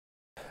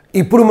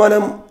ఇప్పుడు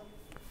మనం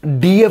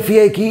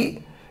డిఎఫ్ఏకి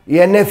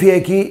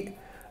ఎన్ఎఫ్ఏకి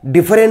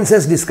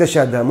differences discuss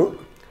చేద్దాము.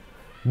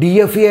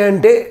 డిఎఫ్ఏ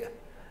అంటే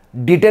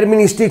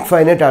డిటర్మినిస్టిక్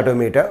ఫైనైట్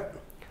ఆటోమేటా,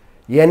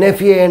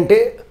 ఎన్ఎఫ్ఏ అంటే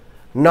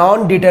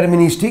non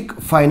deterministic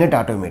finite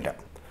automata.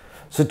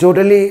 So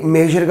totally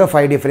మేజర్గా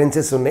 5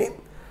 డిఫరెన్సెస్ ఉన్నాయి.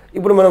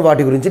 ఇప్పుడు మనం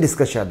వాటి గురించి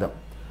డిస్కస్ చేద్దాం.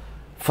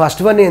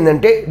 ఫస్ట్ వన్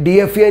ఏంటంటే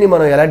డిఎఫ్ఏని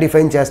మనం ఎలా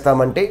డిఫైన్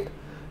చేస్తామంటే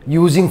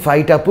using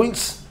 5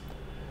 tuples.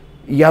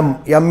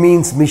 M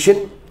means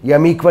machine,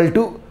 M equal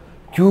to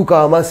queue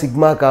comma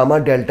sigma comma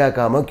delta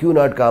comma Q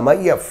naught comma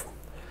F.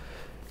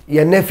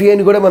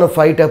 ఎన్ఎఫ్ఏని కూడా మనం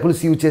 5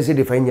 టపుల్స్ యూజ్ చేసి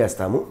డిఫైన్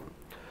చేస్తాము.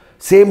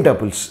 Same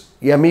tuples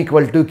M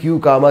equal to queue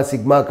comma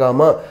sigma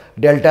comma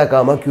delta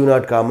comma Q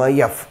naught comma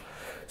F.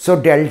 So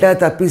delta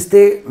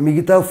తప్పిస్తే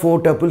మిగతా 4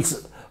 tuples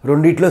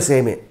రెండిట్లో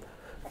సేమే.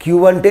 Queue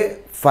అంటే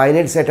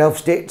finite set of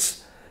states,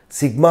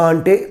 sigma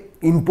అంటే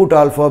ఇన్పుట్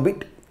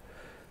ఆల్ఫాబిట్,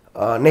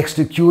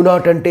 నెక్స్ట్ క్యూ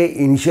నాట్ అంటే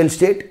initial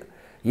state,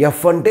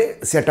 F అంటే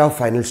set of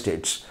final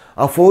states.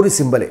 ఆ 4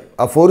 సింబలే,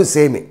 ఆ 4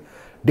 సేమే.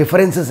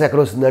 డిఫరెన్సెస్ ఎక్కడ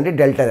వస్తుందంటే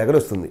డెల్టా దగ్గర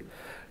వస్తుంది.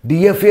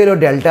 డిఎఫ్ఏలో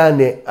డెల్టా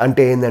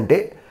అంటే ఏంటంటే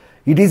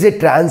it is a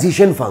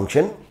transition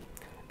function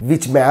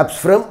which maps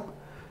from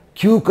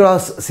queue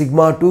cross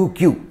sigma to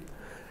queue.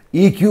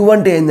 ఈ క్యూ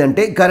అంటే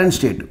ఏంటంటే కరెంట్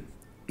స్టేట్,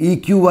 ఈ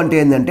క్యూ అంటే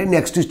ఏంటంటే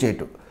నెక్స్ట్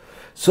స్టేటు.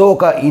 సో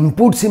ఒక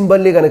ఇన్పుట్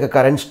సింబల్ని కనుక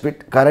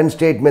కరెంట్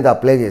స్టేట్ మీద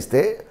అప్లై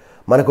చేస్తే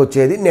మనకు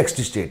వచ్చేది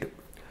నెక్స్ట్ స్టేట్.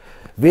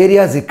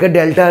 వేరియాస్ ఇక్కడ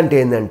డెల్టా అంటే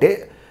ఏంటంటే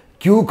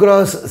queue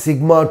cross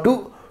sigma to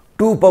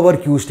 2 power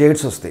queue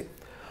states వస్తాయి.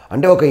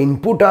 అంటే ఒక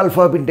ఇన్పుట్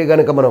ఆల్ఫాబెట్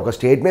కనుక మనం ఒక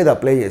స్టేట్ మీద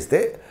అప్లై చేస్తే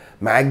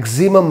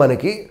మ్యాక్సిమం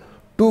మనకి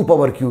 2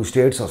 పవర్ క్యూ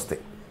స్టేట్స్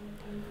వస్తాయి.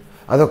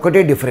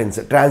 అదొక్కటే డిఫరెన్స్,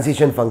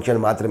 ట్రాన్సిషన్ ఫంక్షన్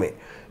మాత్రమే.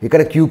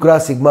 ఇక్కడ queue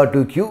cross sigma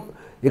to queue,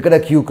 ఇక్కడ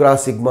queue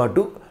cross sigma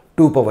to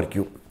 2 power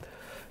queue.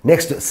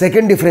 Next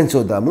second difference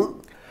చూద్దాము.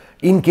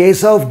 In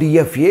case of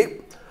DFA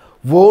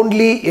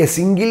only a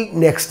single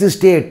next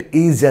state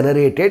is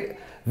generated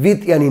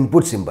with an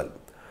input symbol.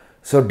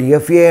 So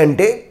DFA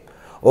అంటే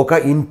ఒక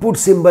input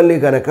సింబల్ని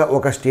కనుక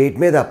ఒక state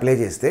మీద apply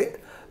చేస్తే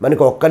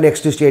మనకు ఒక్క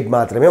నెక్స్ట్ స్టేట్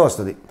మాత్రమే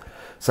వస్తుంది.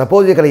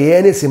 సపోజ్ ఇక్కడ ఏ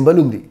అనే సింబల్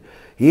ఉంది,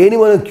 ఏని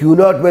మనం క్యూ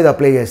నాట్ మీద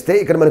అప్లై చేస్తే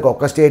ఇక్కడ మనకు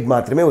ఒక్క స్టేట్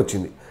మాత్రమే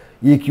వచ్చింది.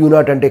 ఈ క్యూ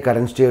నాట్ అంటే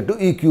కరెంట్ స్టేటు,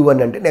 ఈ క్యూ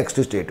వన్ అంటే నెక్స్ట్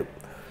స్టేటు.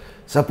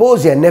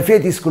 సపోజ్ ఎన్ఎఫ్ఏ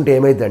తీసుకుంటే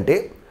ఏమైందంటే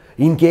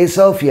in case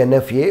of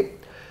NFA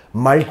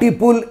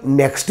multiple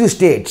next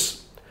states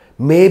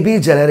may be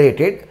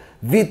generated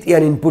with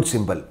an input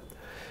symbol.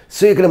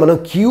 So ఇక్కడ మనం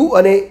క్యూ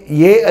అనే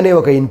ఏ అనే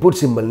ఒక ఇన్పుట్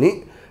సింబల్ని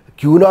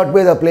క్యూ నాట్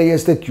మీద అప్లై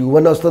చేస్తే క్యూ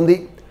వన్ వస్తుంది,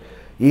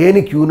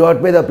 ఏని క్యూ నాట్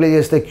మీద అప్లై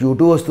చేస్తే క్యూ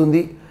టూ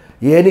వస్తుంది,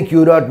 ఏని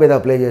క్యూ నాట్ మీద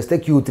అప్లై చేస్తే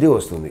క్యూ త్రీ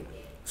వస్తుంది.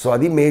 సో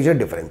అది మేజర్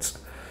డిఫరెన్స్.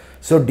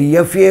 సో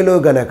డిఎఫ్ఏలో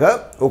గనక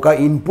ఒక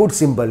ఇన్పుట్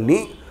సింబల్ని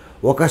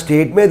ఒక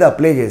స్టేట్ మీద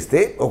అప్లై చేస్తే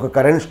ఒక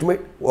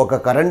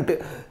కరెంట్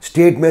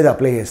స్టేట్ మీద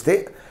అప్లై చేస్తే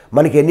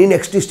మనకి ఎన్ని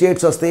నెక్స్ట్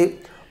స్టేట్స్ వస్తాయి?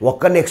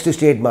 ఒక్క నెక్స్ట్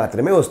స్టేట్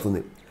మాత్రమే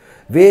వస్తుంది.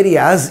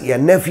 వేరియాజ్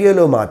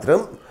ఎన్ఎఫ్ఏలో మాత్రం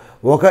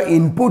ఒక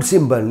ఇన్పుట్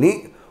సింబల్ని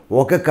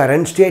ఒక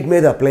కరెంట్ స్టేట్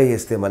మీద అప్లై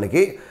చేస్తే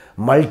మనకి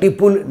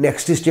మల్టిపుల్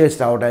నెక్స్ట్ స్టేట్స్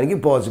రావడానికి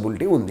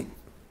పాసిబిలిటీ ఉంది.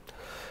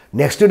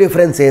 నెక్స్ట్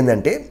డిఫరెన్స్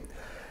ఏంటంటే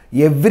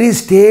every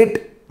state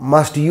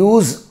must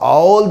use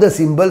all the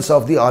symbols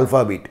of the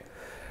alphabet.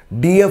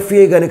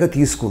 DFA కనుక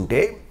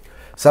తీసుకుంటే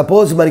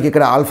సపోజ్ మనకి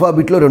ఇక్కడ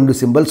ఆల్ఫాబెట్లో 2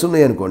 సింబల్స్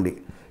ఉన్నాయనుకోండి,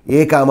 ఏ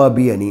కామా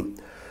బి అని.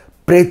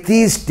 ప్రతి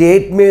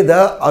స్టేట్ మీద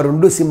ఆ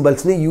 2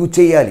 సింబల్స్ని యూజ్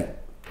చేయాలి.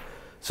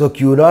 సో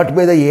క్యూ నాట్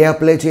మీద ఏ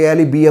అప్లై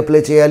చేయాలి, బి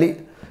అప్లై చేయాలి,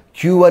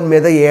 క్యూ వన్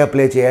మీద ఏ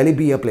అప్లై చేయాలి,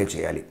 బి అప్లై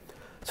చేయాలి.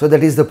 So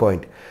that is the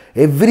point.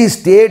 Every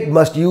state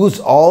must use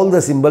all the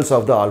symbols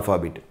of the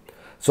alphabet.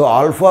 So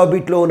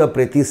ఆల్ఫాబెట్లో ఉన్న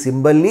ప్రతి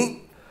సింబల్ని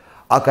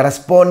ఆ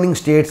కరస్పాండింగ్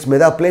స్టేట్స్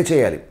మీద అప్లై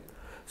చేయాలి.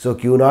 సో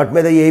క్యూ నాట్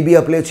మీద ఏబి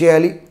అప్లై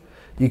చేయాలి,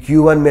 ఈ క్యూ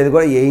వన్ మీద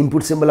కూడా ఏ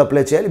ఇన్పుట్ సింబల్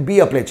అప్లై చేయాలి, బి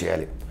అప్లై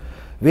చేయాలి.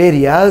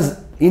 వేరియాజ్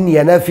in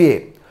NFA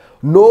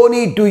no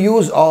need to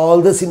use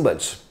all the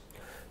symbols.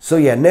 So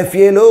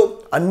ఎన్ఎఫ్ఏలో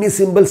అన్ని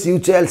సింబల్స్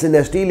యూజ్ చేయాల్సిన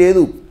నెస్టీ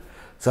లేదు.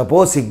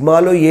 సపోజ్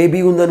సిగ్మాలో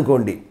ఏబి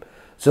ఉందనుకోండి,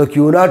 సో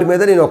క్యూ నాట్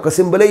మీద నేను ఒక్క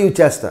సింబలే యూజ్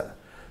చేస్తా,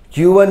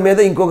 క్యూ వన్ మీద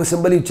ఇంకొక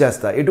సింబల్ యూజ్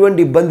చేస్తా, ఎటువంటి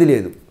ఇబ్బంది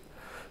లేదు.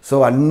 సో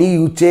అన్నీ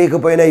యూజ్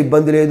చేయకపోయినా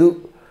ఇబ్బంది లేదు,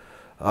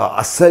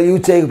 అస్సలు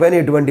యూజ్ చేయకపోయినా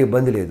ఎటువంటి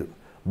ఇబ్బంది లేదు.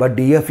 బట్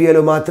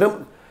డిఎఫ్ఏలో మాత్రం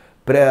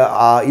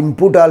ఆ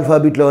ఇన్పుట్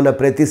ఆల్ఫాబెట్లో ఉన్న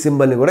ప్రతి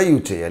సింబల్ని కూడా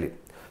యూజ్ చేయాలి.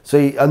 సో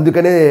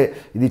అందుకనే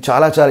ఇది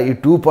చాలా ఈ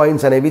 2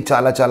 పాయింట్స్ అనేవి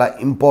చాలా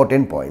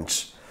ఇంపార్టెంట్ పాయింట్స్.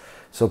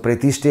 సో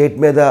ప్రతి స్టేట్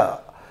మీద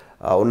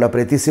ఉన్న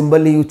ప్రతి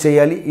సింబల్ని యూజ్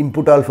చేయాలి,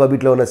 ఇన్పుట్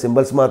ఆల్ఫాబెట్లో ఉన్న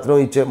సింబల్స్ మాత్రం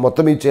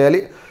మొత్తం యూజ్ చేయాలి.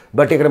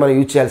 బట్ ఇక్కడ మనం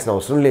యూజ్ చేయాల్సిన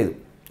అవసరం లేదు.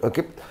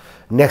 ఓకే.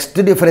 నెక్స్ట్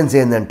డిఫరెన్స్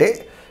ఏంటంటే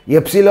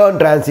epsilon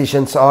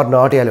transitions are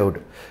not allowed.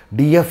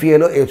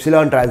 డిఎఫ్ఏలో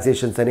epsilon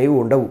transitions అనేవి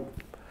ఉండవు.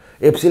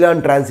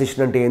 ఎప్సిలాన్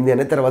ట్రాన్సిషన్ అంటే ఏంది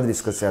అనేది తర్వాత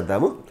డిస్కస్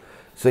చేద్దాము.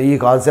 సో ఈ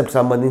కాన్సెప్ట్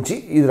సంబంధించి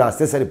ఇది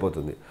రాస్తే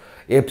సరిపోతుంది.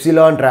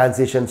 Epsilon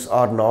transitions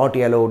are not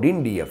allowed in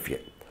DFA.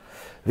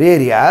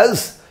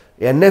 వేరియాజ్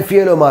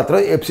ఎన్ఎఫ్ఏలో మాత్రం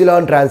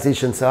epsilon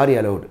transitions are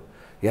allowed.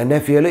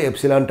 ఎన్ఎఫ్ఏలో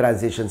epsilon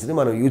ట్రాన్సిషన్స్ని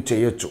మనం యూజ్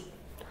చేయొచ్చు.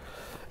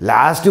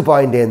 లాస్ట్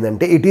పాయింట్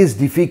ఏంటంటే it is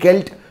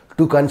difficult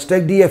to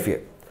construct DFA.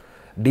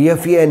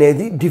 DFA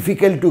అనేది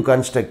difficult to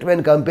construct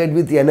when compared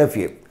with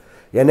NFA.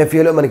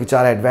 ఎన్ఎఫ్ఏలో మనకి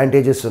చాలా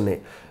అడ్వాంటేజెస్ ఉన్నాయి.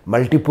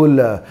 మల్టిపుల్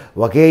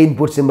ఒకే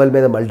input symbol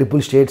మీద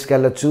multiple స్టేట్స్కి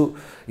వెళ్ళొచ్చు.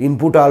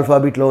 ఇన్పుట్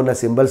ఆల్ఫాబెట్లో ఉన్న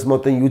సింబల్స్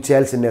మొత్తం యూజ్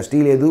చేయాల్సిన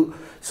నెస్టీ లేదు.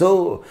 సో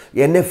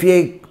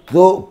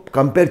ఎన్ఎఫ్ఏతో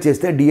కంపేర్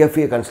చేస్తే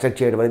డిఎఫ్ఏ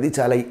కన్స్ట్రక్ట్ చేయడం అనేది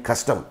చాలా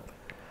కష్టం.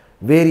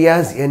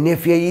 వేరియాస్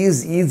NFA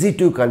is easy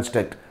to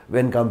construct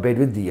when compared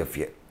with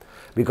DFA.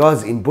 Because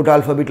input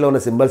ఆల్ఫాబెట్లో ఉన్న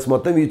సింబల్స్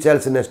మొత్తం యూజ్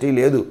చేయాల్సిన నెస్టీ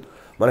లేదు.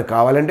 మనకు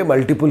కావాలంటే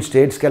మల్టిపుల్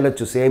స్టేట్స్కి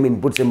వెళ్ళొచ్చు సేమ్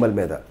ఇన్పుట్ సింబల్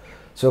మీద.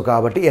 సో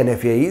కాబట్టి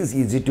NFA is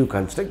easy to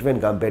construct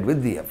when compared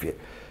with DFA.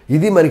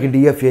 ఇది మనకి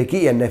డిఎఫ్ఏకి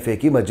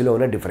ఎన్ఎఫ్ఏకి మధ్యలో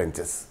ఉన్న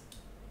డిఫరెన్సెస్.